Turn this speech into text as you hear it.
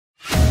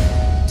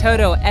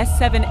TOTO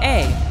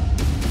S7A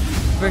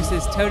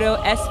versus TOTO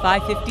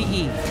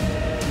S550e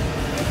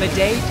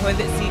Bidet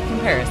Toilet Seat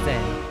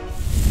Comparison.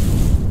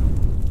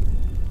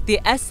 The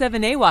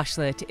S7A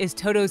Washlet is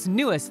TOTO's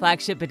newest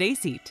flagship bidet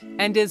seat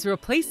and is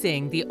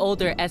replacing the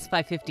older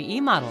S550e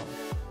model.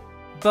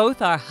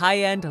 Both are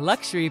high-end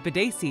luxury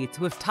bidet seats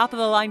with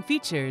top-of-the-line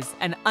features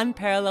and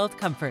unparalleled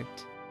comfort.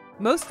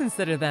 Most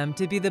consider them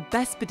to be the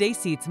best bidet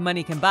seats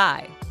money can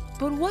buy.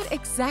 But what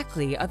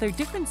exactly are their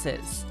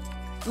differences?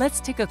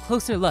 Let's take a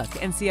closer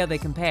look and see how they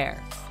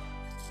compare.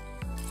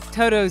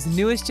 TOTO's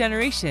newest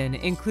generation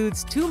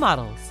includes two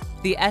models,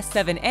 the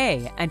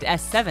S7A and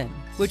S7,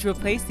 which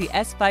replace the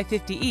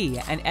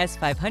S550e and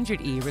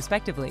S500e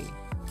respectively.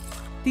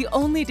 The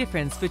only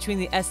difference between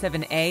the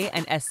S7A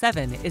and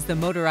S7 is the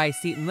motorized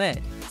seat and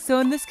lid, so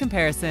in this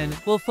comparison,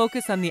 we'll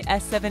focus on the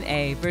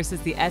S7A versus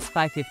the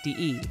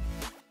S550e.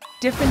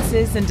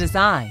 Differences in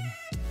design.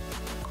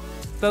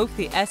 Both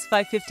the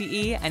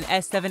S550e and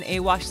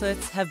S7A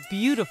washlets have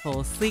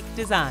beautiful, sleek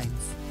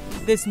designs.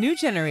 This new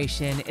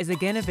generation is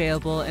again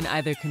available in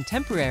either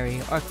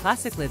contemporary or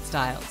classic lid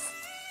styles.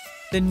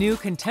 The new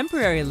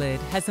contemporary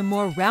lid has a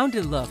more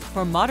rounded look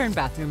for modern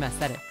bathroom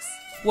aesthetics,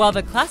 while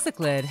the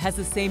classic lid has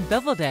the same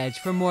beveled edge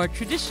for more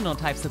traditional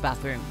types of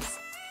bathrooms.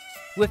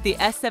 With the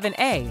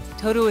S7A,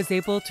 TOTO is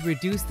able to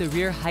reduce the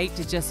rear height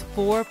to just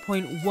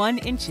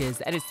 4.1 inches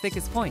at its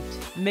thickest point,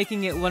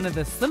 making it one of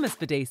the slimmest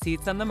bidet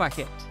seats on the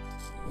market.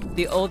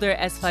 The older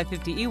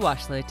S550e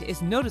washlet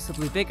is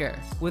noticeably bigger,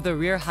 with a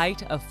rear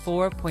height of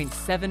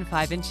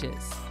 4.75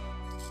 inches.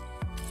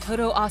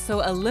 TOTO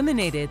also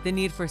eliminated the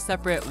need for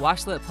separate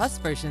Washlet Plus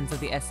versions of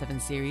the S7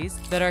 series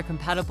that are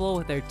compatible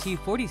with their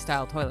T40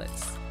 style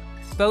toilets.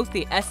 Both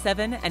the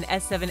S7 and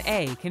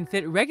S7A can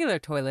fit regular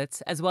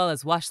toilets as well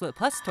as Washlet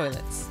Plus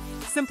toilets,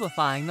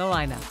 simplifying the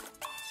lineup.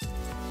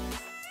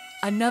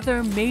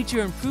 Another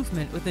major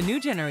improvement with the new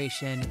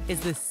generation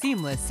is the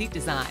seamless seat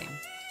design.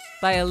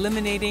 By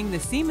eliminating the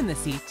seam in the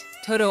seat,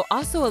 TOTO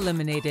also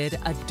eliminated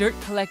a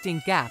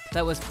dirt-collecting gap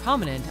that was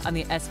prominent on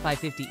the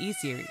S550e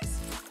series.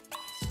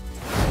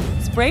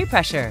 Spray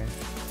pressure.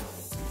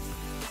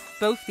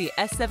 Both the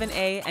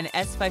S7A and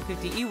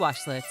S550e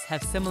washlets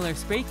have similar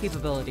spray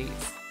capabilities.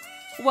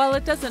 While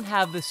it doesn't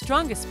have the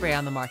strongest spray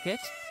on the market,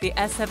 the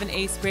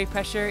S7A spray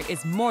pressure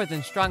is more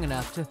than strong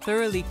enough to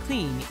thoroughly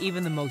clean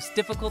even the most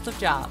difficult of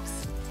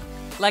jobs.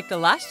 Like the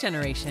last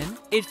generation,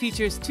 it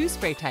features two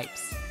spray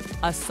types,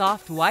 a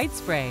soft wide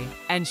spray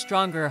and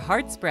stronger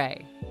hard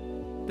spray.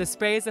 The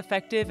spray is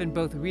effective in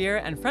both rear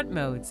and front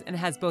modes and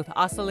has both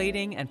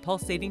oscillating and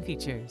pulsating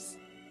features.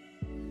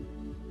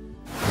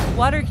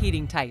 Water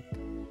heating type.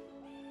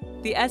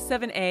 The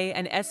S7A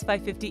and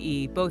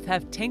S550e both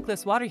have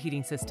tankless water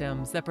heating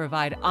systems that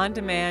provide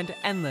on-demand,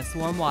 endless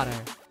warm water.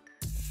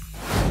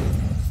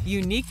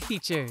 Unique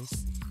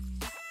features.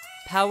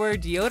 Power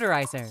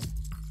deodorizer.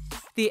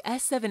 The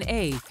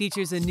S7A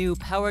features a new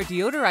power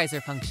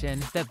deodorizer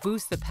function that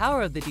boosts the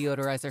power of the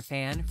deodorizer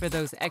fan for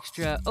those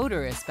extra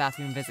odorous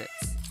bathroom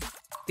visits.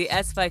 The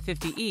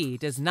S550e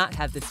does not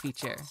have this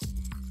feature.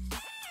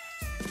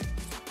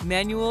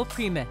 Manual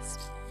pre-mist.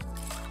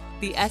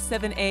 The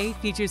S7A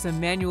features a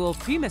manual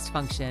pre-mist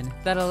function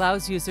that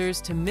allows users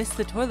to mist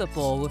the toilet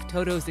bowl with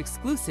TOTO's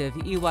exclusive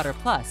eWater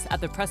Plus at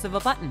the press of a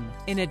button,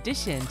 in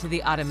addition to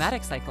the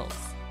automatic cycles.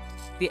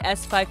 The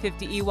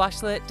S550e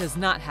washlet does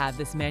not have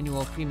this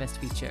manual pre-mist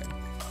feature.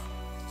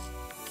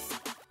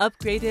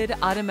 Upgraded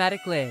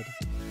automatic lid.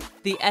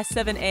 The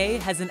S7A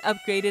has an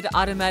upgraded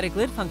automatic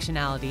lid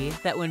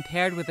functionality that, when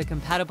paired with a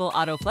compatible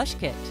auto flush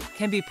kit,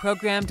 can be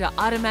programmed to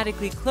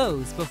automatically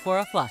close before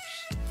a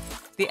flush.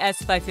 The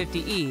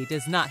S550e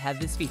does not have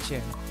this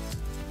feature.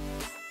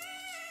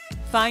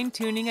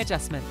 Fine-tuning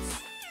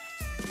adjustments.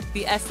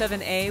 The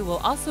S7A will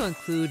also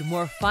include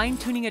more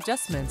fine-tuning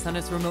adjustments on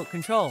its remote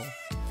control.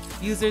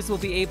 Users will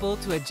be able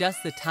to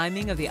adjust the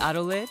timing of the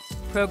auto lid,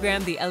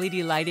 program the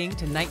LED lighting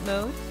to night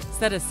mode,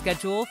 set a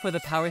schedule for the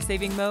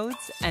power-saving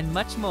modes, and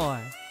much more.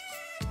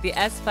 The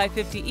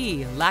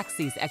S550e lacks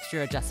these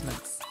extra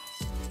adjustments.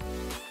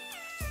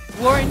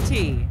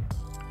 Warranty.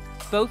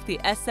 Both the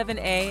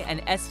S7A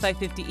and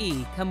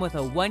S550e come with a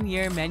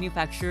 1-year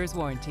manufacturer's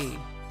warranty.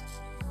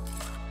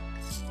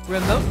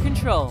 Remote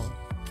control.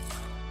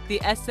 The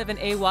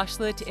S7A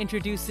washlet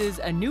introduces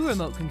a new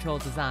remote control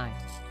design.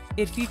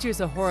 It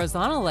features a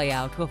horizontal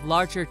layout with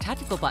larger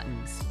tactical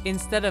buttons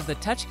instead of the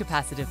touch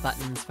capacitive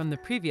buttons from the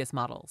previous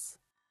models.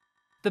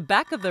 The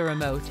back of the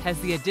remote has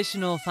the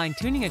additional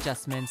fine-tuning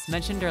adjustments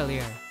mentioned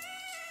earlier.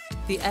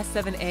 The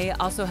S7A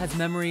also has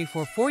memory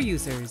for 4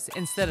 users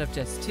instead of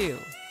just 2.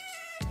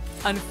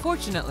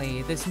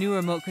 Unfortunately, this new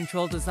remote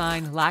control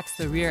design lacks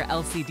the rear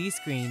LCD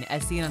screen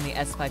as seen on the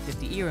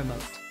S550e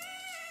remote.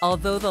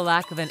 Although the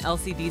lack of an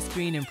LCD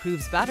screen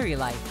improves battery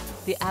life,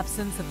 the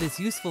absence of this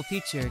useful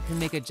feature can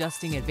make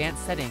adjusting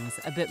advanced settings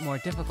a bit more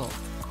difficult.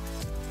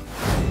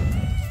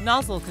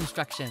 Nozzle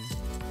construction.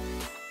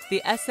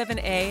 The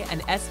S7A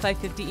and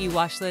S550e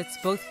washlets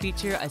both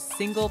feature a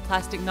single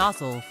plastic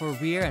nozzle for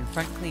rear and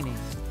front cleaning.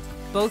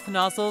 Both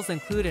nozzles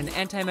include an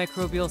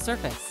antimicrobial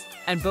surface,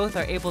 and both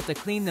are able to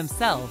clean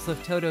themselves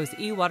with TOTO's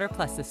e-Water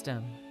Plus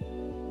system.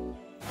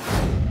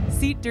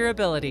 Seat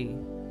durability.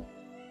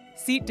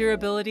 Seat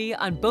durability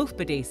on both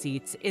bidet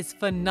seats is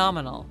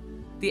phenomenal.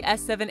 The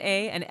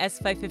S7A and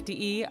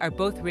S550e are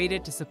both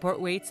rated to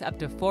support weights up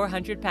to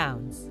 400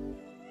 pounds.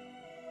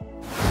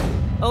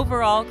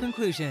 Overall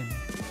conclusion.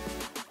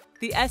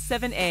 The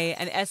S7A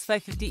and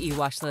S550e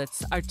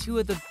washlets are two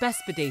of the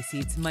best bidet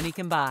seats money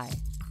can buy.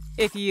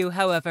 If you,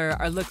 however,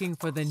 are looking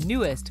for the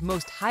newest,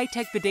 most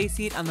high-tech bidet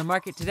seat on the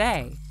market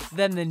today,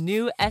 then the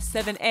new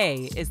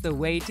S7A is the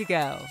way to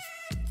go.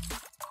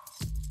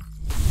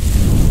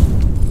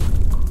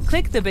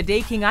 Click the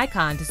Bidet King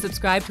icon to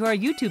subscribe to our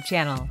YouTube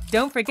channel.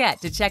 Don't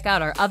forget to check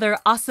out our other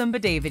awesome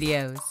bidet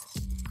videos.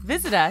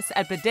 Visit us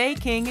at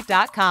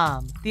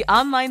bidetking.com, the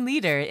online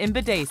leader in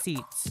bidet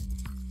seats.